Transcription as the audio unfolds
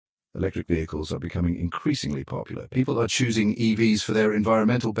Electric vehicles are becoming increasingly popular. People are choosing EVs for their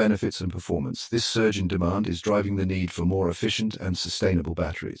environmental benefits and performance. This surge in demand is driving the need for more efficient and sustainable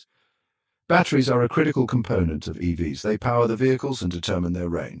batteries. Batteries are a critical component of EVs. They power the vehicles and determine their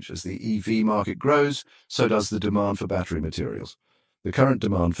range. As the EV market grows, so does the demand for battery materials. The current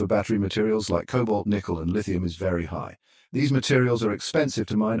demand for battery materials like cobalt, nickel, and lithium is very high. These materials are expensive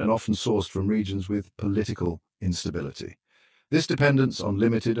to mine and often sourced from regions with political instability. This dependence on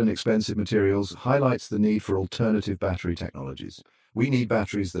limited and expensive materials highlights the need for alternative battery technologies. We need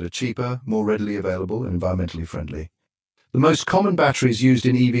batteries that are cheaper, more readily available, and environmentally friendly. The most common batteries used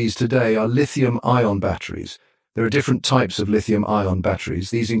in EVs today are lithium-ion batteries. There are different types of lithium-ion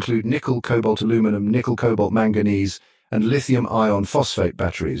batteries. These include nickel-cobalt-aluminum, nickel-cobalt-manganese, and lithium-ion phosphate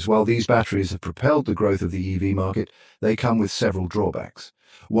batteries. While these batteries have propelled the growth of the EV market, they come with several drawbacks.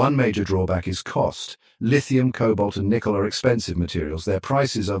 One major drawback is cost. Lithium, cobalt, and nickel are expensive materials. Their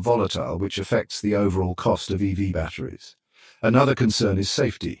prices are volatile, which affects the overall cost of EV batteries. Another concern is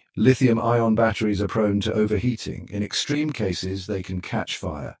safety. Lithium-ion batteries are prone to overheating. In extreme cases, they can catch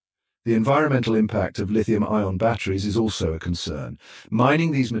fire. The environmental impact of lithium-ion batteries is also a concern.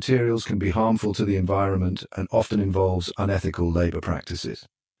 Mining these materials can be harmful to the environment and often involves unethical labor practices.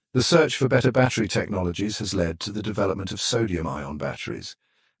 The search for better battery technologies has led to the development of sodium-ion batteries.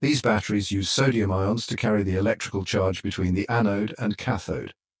 These batteries use sodium ions to carry the electrical charge between the anode and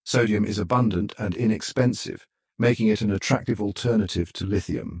cathode. Sodium is abundant and inexpensive, making it an attractive alternative to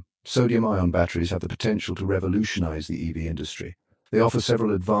lithium. Sodium-ion batteries have the potential to revolutionize the EV industry. They offer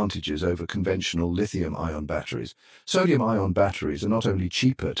several advantages over conventional lithium-ion batteries. Sodium-ion batteries are not only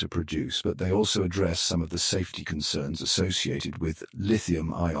cheaper to produce, but they also address some of the safety concerns associated with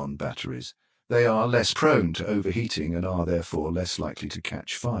lithium-ion batteries. They are less prone to overheating and are therefore less likely to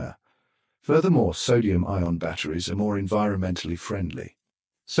catch fire. Furthermore, sodium-ion batteries are more environmentally friendly.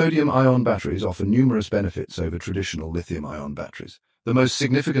 Sodium-ion batteries offer numerous benefits over traditional lithium-ion batteries. The most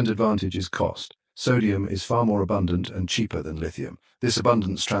significant advantage is cost. Sodium is far more abundant and cheaper than lithium. This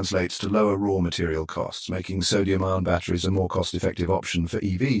abundance translates to lower raw material costs, making sodium-ion batteries a more cost-effective option for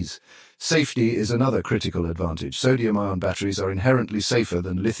EVs. Safety is another critical advantage. Sodium-ion batteries are inherently safer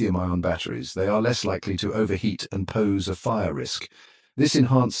than lithium-ion batteries. They are less likely to overheat and pose a fire risk. This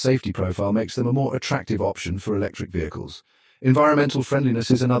enhanced safety profile makes them a more attractive option for electric vehicles. Environmental friendliness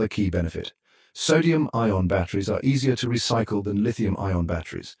is another key benefit. Sodium-ion batteries are easier to recycle than lithium-ion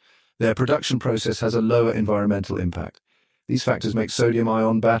batteries. Their production process has a lower environmental impact. These factors make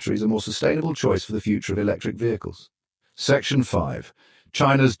sodium-ion batteries a more sustainable choice for the future of electric vehicles. Section 5.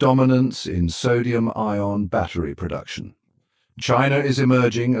 China's dominance in sodium-ion battery production. China is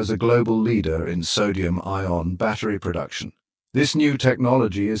emerging as a global leader in sodium-ion battery production. This new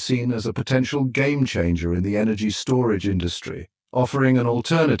technology is seen as a potential game-changer in the energy storage industry, offering an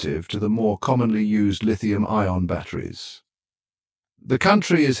alternative to the more commonly used lithium-ion batteries. The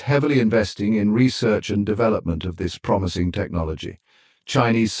country is heavily investing in research and development of this promising technology.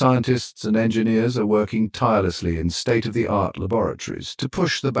 Chinese scientists and engineers are working tirelessly in state-of-the-art laboratories to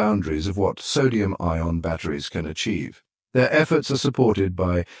push the boundaries of what sodium-ion batteries can achieve. Their efforts are supported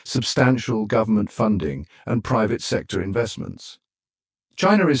by substantial government funding and private sector investments.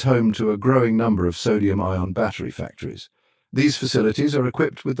 China is home to a growing number of sodium-ion battery factories. These facilities are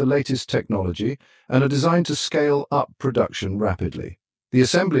equipped with the latest technology and are designed to scale up production rapidly. The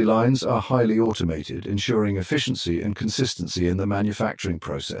assembly lines are highly automated, ensuring efficiency and consistency in the manufacturing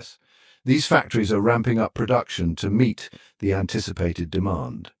process. These factories are ramping up production to meet the anticipated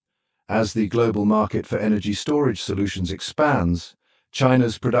demand. As the global market for energy storage solutions expands,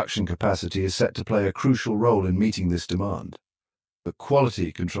 China's production capacity is set to play a crucial role in meeting this demand. The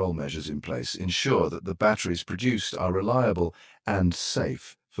quality control measures in place ensure that the batteries produced are reliable and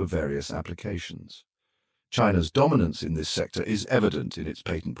safe for various applications. China's dominance in this sector is evident in its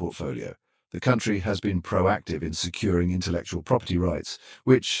patent portfolio. The country has been proactive in securing intellectual property rights,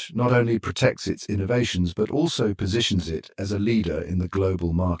 which not only protects its innovations but also positions it as a leader in the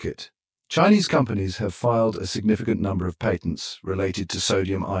global market. Chinese companies have filed a significant number of patents related to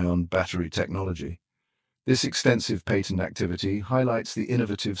sodium-ion battery technology. This extensive patent activity highlights the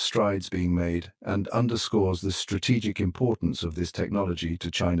innovative strides being made and underscores the strategic importance of this technology to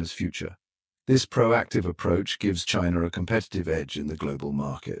China's future. This proactive approach gives China a competitive edge in the global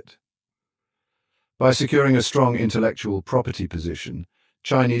market. By securing a strong intellectual property position,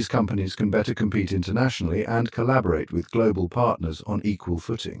 Chinese companies can better compete internationally and collaborate with global partners on equal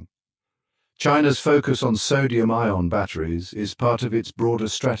footing. China's focus on sodium-ion batteries is part of its broader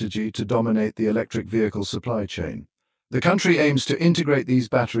strategy to dominate the electric vehicle supply chain. The country aims to integrate these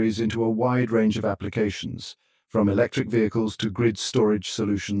batteries into a wide range of applications, from electric vehicles to grid storage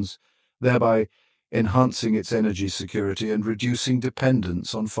solutions, thereby enhancing its energy security and reducing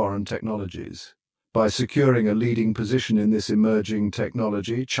dependence on foreign technologies. By securing a leading position in this emerging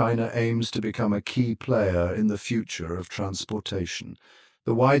technology, China aims to become a key player in the future of transportation.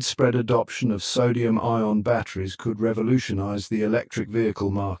 The widespread adoption of sodium-ion batteries could revolutionize the electric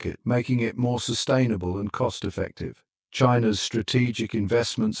vehicle market, making it more sustainable and cost-effective. China's strategic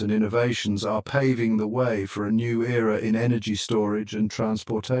investments and innovations are paving the way for a new era in energy storage and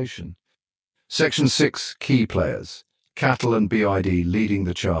transportation. Section 6. Key players. CATL and BYD leading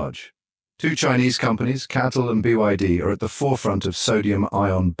the charge. Two Chinese companies, CATL and BYD, are at the forefront of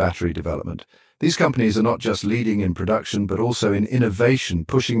sodium-ion battery development. These companies are not just leading in production, but also in innovation,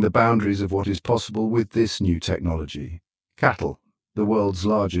 pushing the boundaries of what is possible with this new technology. CATL, the world's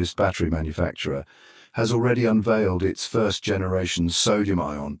largest battery manufacturer, has already unveiled its first-generation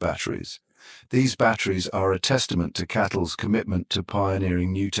sodium-ion batteries. These batteries are a testament to CATL's commitment to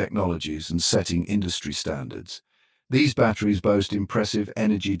pioneering new technologies and setting industry standards. These batteries boast impressive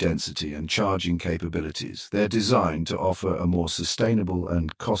energy density and charging capabilities. They're designed to offer a more sustainable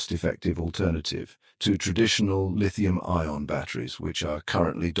and cost-effective alternative to traditional lithium-ion batteries, which are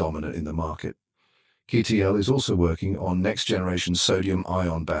currently dominant in the market. CATL is also working on next-generation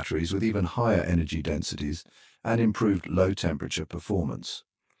sodium-ion batteries with even higher energy densities and improved low-temperature performance.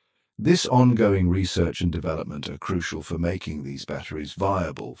 This ongoing research and development are crucial for making these batteries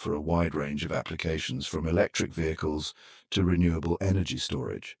viable for a wide range of applications, from electric vehicles to renewable energy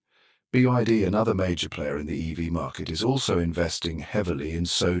storage. BYD, another major player in the EV market, is also investing heavily in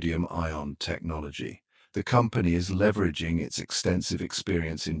sodium-ion technology. The company is leveraging its extensive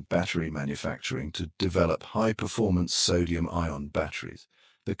experience in battery manufacturing to develop high-performance sodium-ion batteries.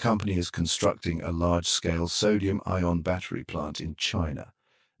 The company is constructing a large-scale sodium-ion battery plant in China.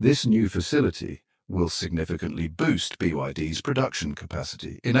 This new facility will significantly boost BYD's production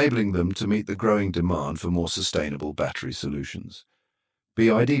capacity, enabling them to meet the growing demand for more sustainable battery solutions.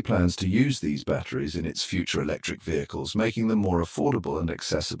 BYD plans to use these batteries in its future electric vehicles, making them more affordable and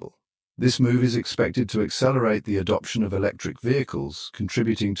accessible. This move is expected to accelerate the adoption of electric vehicles,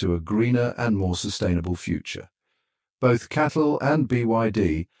 contributing to a greener and more sustainable future. Both CATL and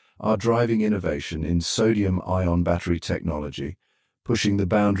BYD are driving innovation in sodium-ion battery technology, pushing the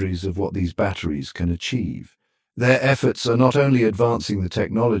boundaries of what these batteries can achieve. Their efforts are not only advancing the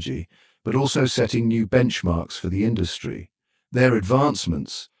technology, but also setting new benchmarks for the industry. Their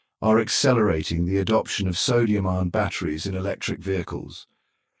advancements are accelerating the adoption of sodium-ion batteries in electric vehicles.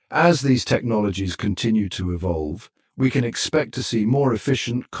 As these technologies continue to evolve, we can expect to see more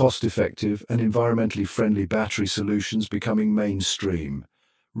efficient, cost-effective, and environmentally friendly battery solutions becoming mainstream,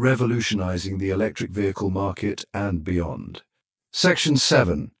 revolutionizing the electric vehicle market and beyond. Section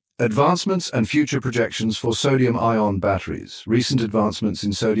 7. Advancements and future projections for sodium-ion batteries. Recent advancements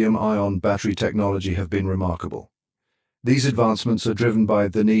in sodium-ion battery technology have been remarkable. These advancements are driven by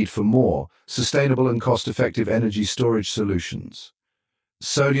the need for more sustainable and cost-effective energy storage solutions.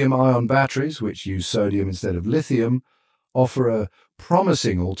 Sodium-ion batteries, which use sodium instead of lithium, offer a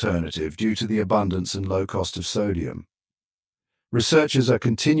promising alternative due to the abundance and low cost of sodium. Researchers are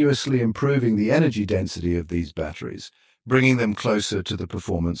continuously improving the energy density of these batteries, bringing them closer to the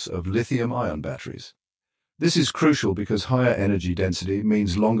performance of lithium-ion batteries. This is crucial because higher energy density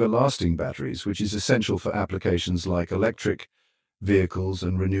means longer-lasting batteries, which is essential for applications like electric vehicles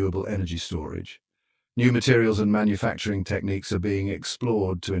and renewable energy storage. New materials and manufacturing techniques are being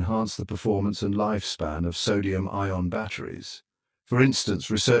explored to enhance the performance and lifespan of sodium-ion batteries. For instance,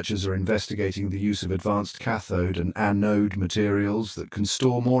 researchers are investigating the use of advanced cathode and anode materials that can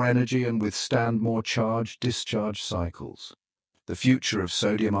store more energy and withstand more charge-discharge cycles. The future of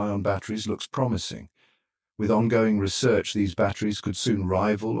sodium-ion batteries looks promising. With ongoing research, these batteries could soon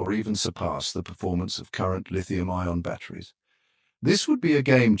rival or even surpass the performance of current lithium-ion batteries. This would be a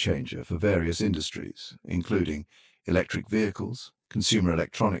game-changer for various industries, including electric vehicles, consumer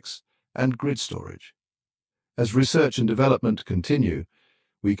electronics, and grid storage. As research and development continue,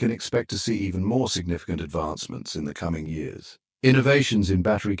 we can expect to see even more significant advancements in the coming years. Innovations in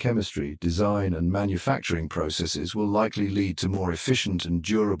battery chemistry, design, and manufacturing processes will likely lead to more efficient and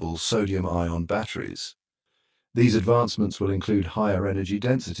durable sodium-ion batteries. These advancements will include higher energy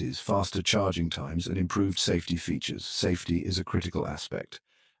densities, faster charging times, and improved safety features. Safety is a critical aspect,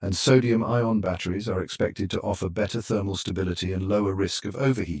 and sodium-ion batteries are expected to offer better thermal stability and lower risk of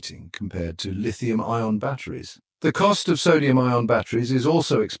overheating compared to lithium-ion batteries. The cost of sodium-ion batteries is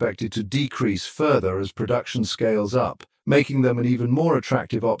also expected to decrease further as production scales up, making them an even more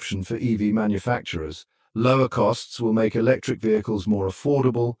attractive option for EV manufacturers. Lower costs will make electric vehicles more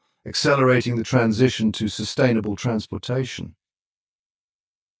affordable accelerating the transition to sustainable transportation.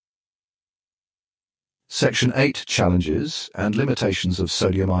 Section 8: Challenges and Limitations of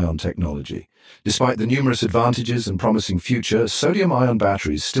Sodium-ion Technology. Despite the numerous advantages and promising future, sodium-ion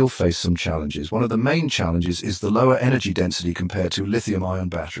batteries still face some challenges. One of the main challenges is the lower energy density compared to lithium-ion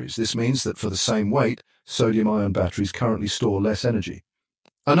batteries. This means that for the same weight, sodium-ion batteries currently store less energy.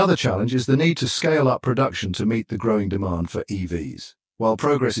 Another challenge is the need to scale up production to meet the growing demand for EVs. While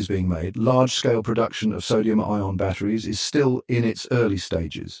progress is being made, large-scale production of sodium-ion batteries is still in its early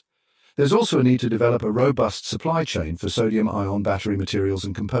stages. There's also a need to develop a robust supply chain for sodium-ion battery materials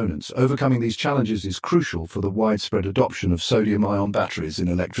and components. Overcoming these challenges is crucial for the widespread adoption of sodium-ion batteries in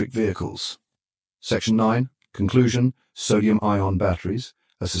electric vehicles. Section 9: Conclusion: Sodium-ion batteries,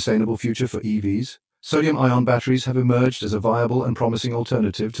 a sustainable future for EVs. Sodium-ion batteries have emerged as a viable and promising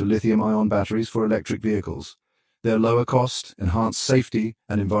alternative to lithium-ion batteries for electric vehicles. Their lower cost, enhanced safety,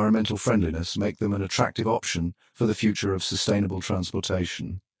 and environmental friendliness make them an attractive option for the future of sustainable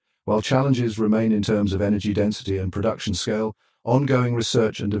transportation. While challenges remain in terms of energy density and production scale, ongoing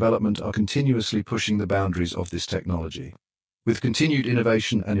research and development are continuously pushing the boundaries of this technology. With continued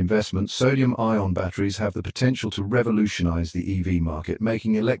innovation and investment, sodium-ion batteries have the potential to revolutionize the EV market,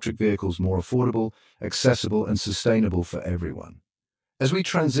 making electric vehicles more affordable, accessible, and sustainable for everyone. As we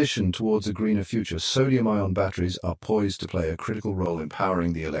transition towards a greener future, sodium-ion batteries are poised to play a critical role in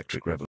powering the electric revolution.